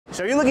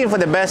So you're looking for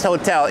the best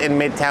hotel in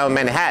Midtown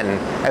Manhattan.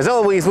 As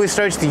always, we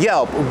searched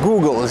Yelp,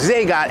 Google,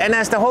 Zagat, and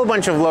asked a whole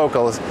bunch of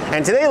locals.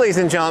 And today, ladies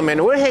and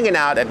gentlemen, we're hanging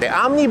out at the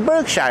Omni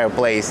Berkshire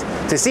Place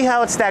to see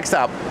how it stacks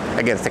up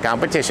against the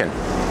competition.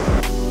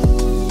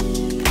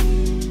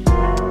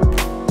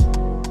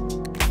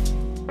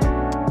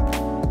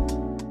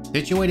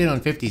 Situated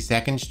on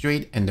 52nd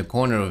Street in the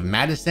corner of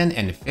Madison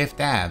and Fifth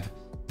Ave,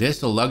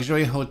 this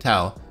luxury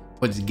hotel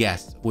puts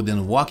guests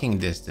within walking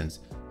distance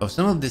of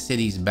some of the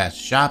city's best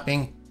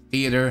shopping,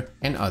 theater,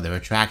 and other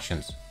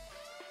attractions.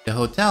 The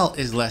hotel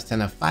is less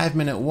than a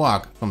 5-minute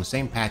walk from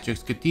St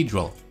Patricks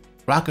Cathedral,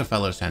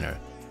 Rockefeller Center,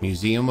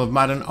 Museum of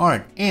Modern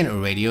Art,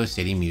 and Radio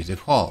City Music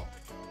Hall.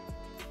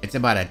 It's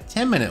about a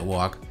 10-minute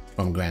walk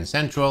from Grand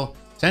Central,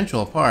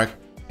 Central Park,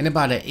 and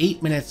about an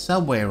 8-minute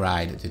subway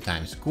ride to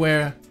Times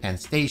Square, Penn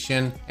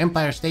Station,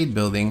 Empire State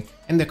Building,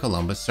 and the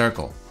Columbus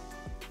Circle.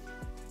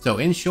 So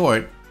in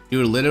short,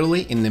 you're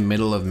literally in the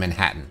middle of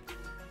Manhattan.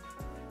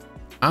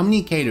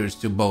 Omni caters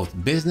to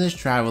both business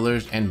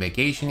travelers and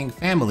vacationing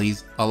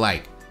families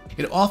alike.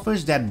 It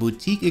offers that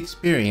boutique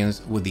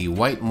experience with the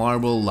white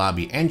marble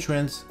lobby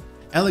entrance,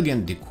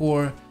 elegant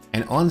decor,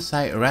 and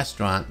on-site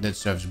restaurant that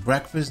serves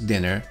breakfast,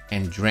 dinner,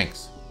 and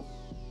drinks.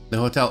 The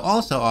hotel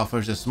also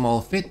offers a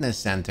small fitness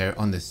center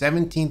on the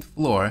 17th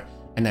floor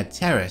and a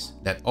terrace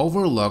that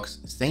overlooks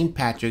St.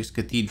 Patrick's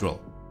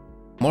Cathedral.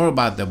 More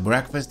about the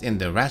breakfast in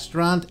the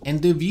restaurant and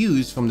the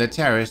views from the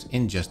terrace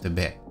in just a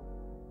bit.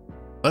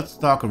 Let's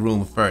talk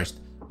room first.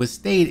 We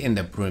stayed in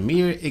the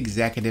premier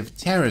executive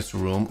terrace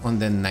room on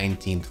the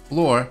 19th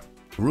floor,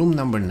 room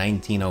number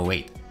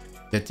 1908.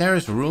 The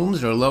terrace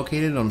rooms are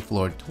located on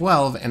floor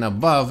 12 and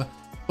above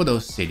for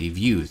those city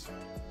views.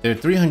 They're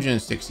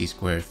 360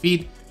 square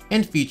feet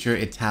and feature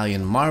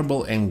Italian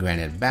marble and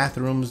granite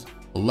bathrooms,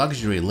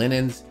 luxury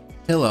linens,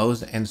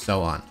 pillows, and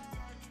so on.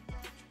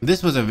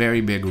 This was a very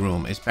big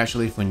room,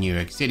 especially for New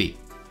York City.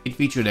 It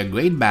featured a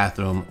great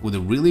bathroom with a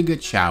really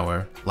good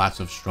shower, lots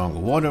of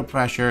strong water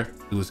pressure.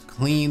 It was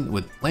clean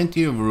with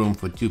plenty of room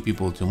for 2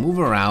 people to move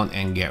around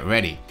and get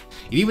ready.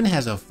 It even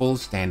has a full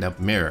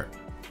stand-up mirror.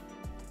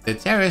 The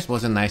terrace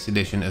was a nice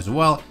addition as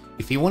well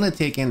if you want to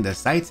take in the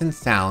sights and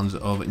sounds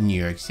of New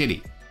York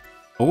City.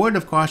 A word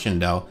of caution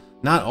though,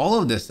 not all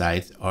of the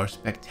sights are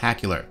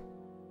spectacular.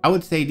 I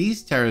would say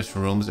these terrace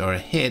rooms are a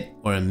hit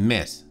or a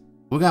miss.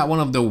 We got one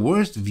of the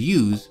worst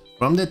views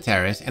from the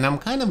terrace and I'm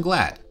kind of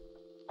glad.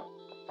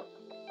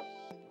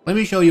 Let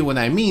me show you what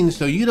I mean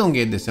so you don't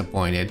get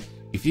disappointed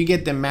if you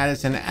get the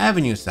Madison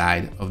Avenue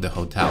side of the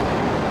hotel.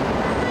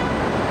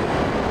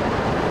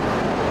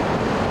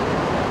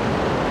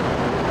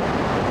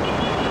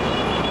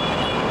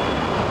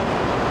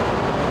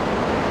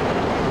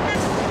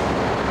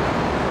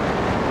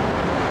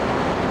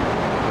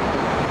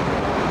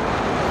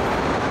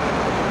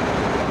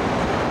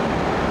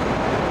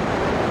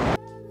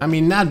 I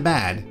mean, not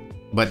bad,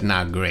 but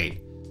not great.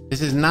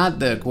 This is not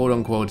the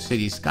quote-unquote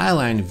city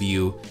skyline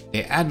view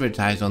they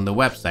advertise on the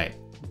website,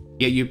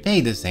 yet you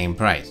pay the same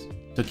price.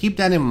 So keep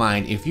that in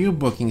mind if you're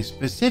booking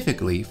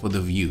specifically for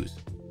the views.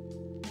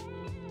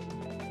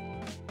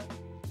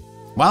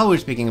 While we're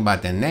speaking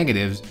about the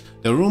negatives,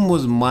 the room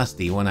was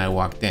musty when I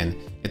walked in.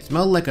 It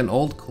smelled like an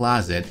old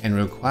closet and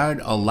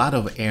required a lot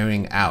of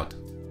airing out.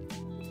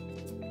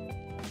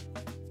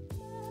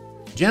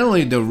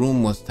 Generally, the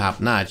room was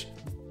top-notch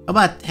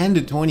about 10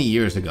 to 20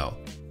 years ago.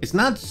 It's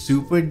not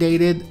super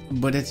dated,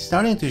 but it's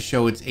starting to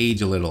show its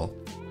age a little.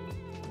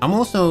 I'm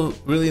also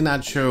really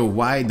not sure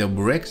why the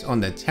bricks on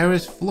the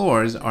terrace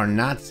floors are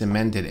not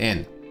cemented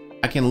in.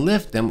 I can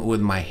lift them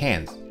with my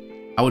hands.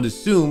 I would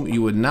assume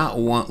you would not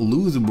want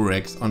loose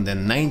bricks on the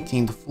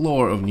 19th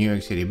floor of New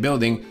York City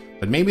building,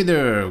 but maybe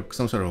there are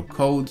some sort of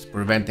codes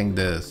preventing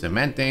the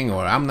cementing,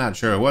 or I'm not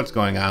sure what's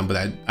going on,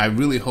 but I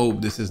really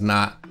hope this is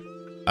not,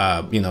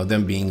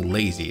 them being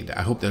lazy.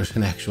 I hope there's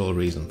an actual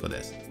reason for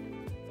this.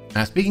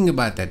 Now, speaking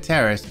about that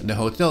terrace, the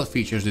hotel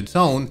features its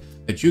own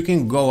that you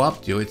can go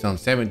up to. It's on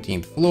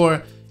 17th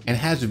floor and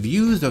has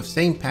views of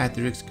St.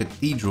 Patrick's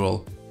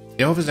Cathedral.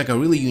 It offers like a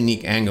really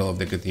unique angle of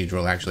the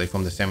cathedral actually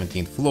from the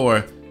 17th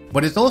floor,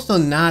 but it's also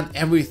not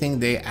everything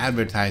they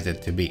advertise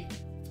it to be.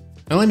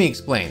 Now let me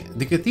explain.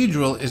 The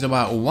cathedral is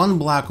about 1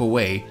 block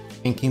away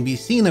and can be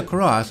seen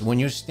across when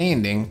you're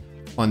standing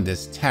on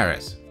this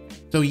terrace.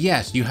 So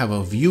yes, you have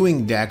a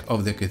viewing deck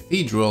of the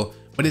cathedral,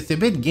 but it's a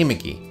bit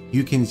gimmicky.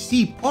 You can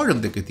see part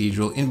of the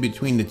cathedral in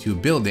between the 2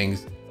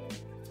 buildings,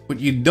 but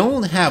you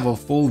don't have a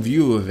full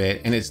view of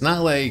it, and it's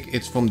not like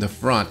it's from the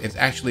front, it's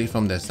actually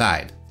from the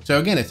side. So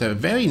again, it's a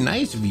very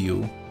nice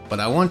view, but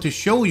I want to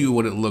show you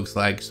what it looks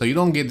like so you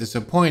don't get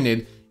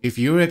disappointed if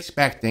you're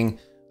expecting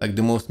like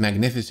the most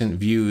magnificent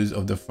views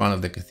of the front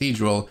of the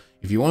cathedral.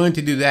 If you wanted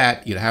to do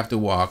that, you'd have to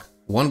walk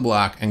 1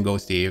 block and go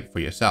see it for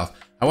yourself.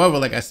 However,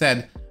 like I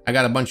said, I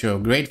got a bunch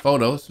of great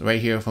photos right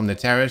here from the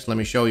terrace. Let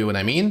me show you what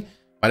I mean.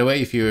 By the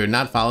way, if you're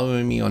not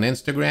following me on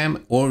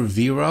Instagram or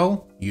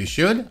Vero, you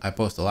should. I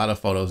post a lot of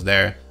photos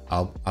there.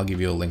 I'll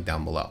give you a link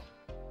down below.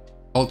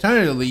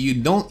 Alternatively, you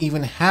don't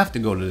even have to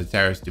go to the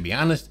terrace, to be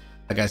honest.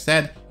 Like I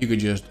said, you could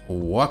just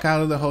walk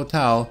out of the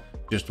hotel,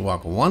 Just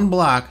walk 1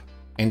 block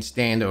and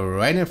stand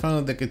right in front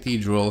of the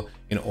cathedral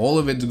in all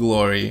of its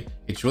glory.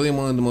 It's really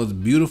one of the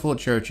most beautiful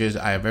churches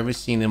I have ever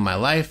seen in my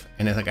life,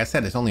 and like I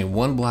said, it's only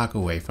 1 block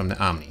away from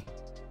the Omni.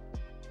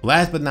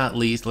 Last but not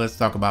least, let's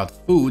talk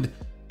about food.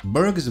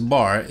 Berks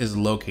Bar is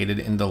located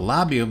in the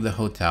lobby of the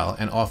hotel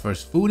and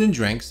offers food and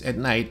drinks at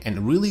night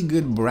and really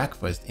good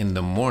breakfast in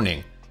the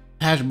morning.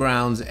 Hash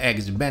browns,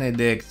 eggs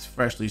benedicts,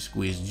 freshly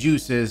squeezed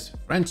juices,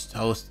 French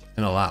toast,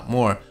 and a lot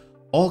more,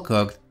 all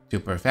cooked to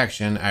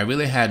perfection. I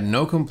really had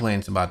no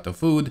complaints about the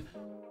food,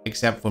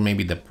 except for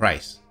maybe the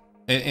price.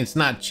 It's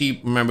not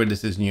cheap, remember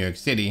this is New York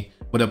City,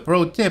 but a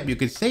pro tip, you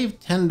could save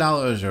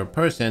 $10 per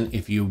person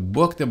if you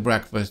book the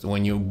breakfast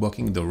when you're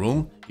booking the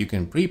room. You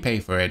can prepay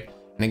for it,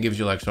 and it gives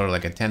you like sort of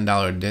like a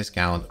 $10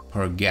 discount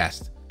per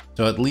guest.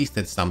 So at least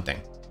it's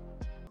something.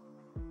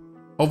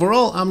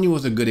 Overall, Omni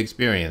was a good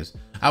experience.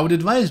 I would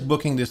advise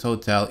booking this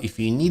hotel if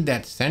you need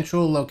that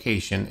central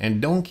location and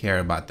don't care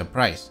about the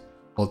price.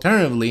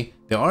 Alternatively,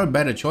 there are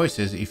better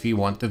choices if you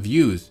want the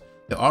views.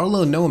 The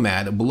Arlo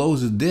Nomad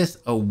blows this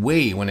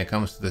away when it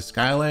comes to the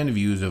skyline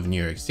views of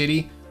New York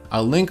City.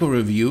 I'll link a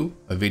review,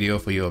 a video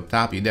for you up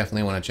top. You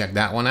definitely want to check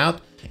that one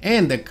out.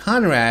 And the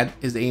Conrad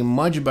is a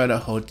much better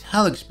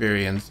hotel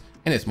experience,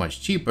 and it's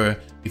much cheaper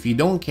if you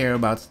don't care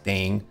about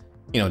staying,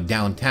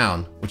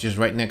 downtown, which is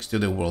right next to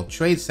the World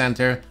Trade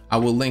Center. I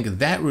will link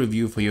that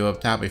review for you up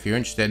top if you're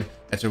interested.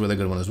 That's a really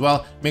good one as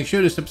well. Make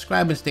sure to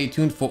subscribe and stay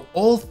tuned for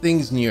all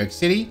things New York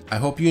City. I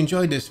hope you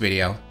enjoyed this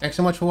video. Thanks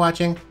so much for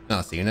watching, and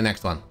I'll see you in the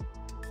next one.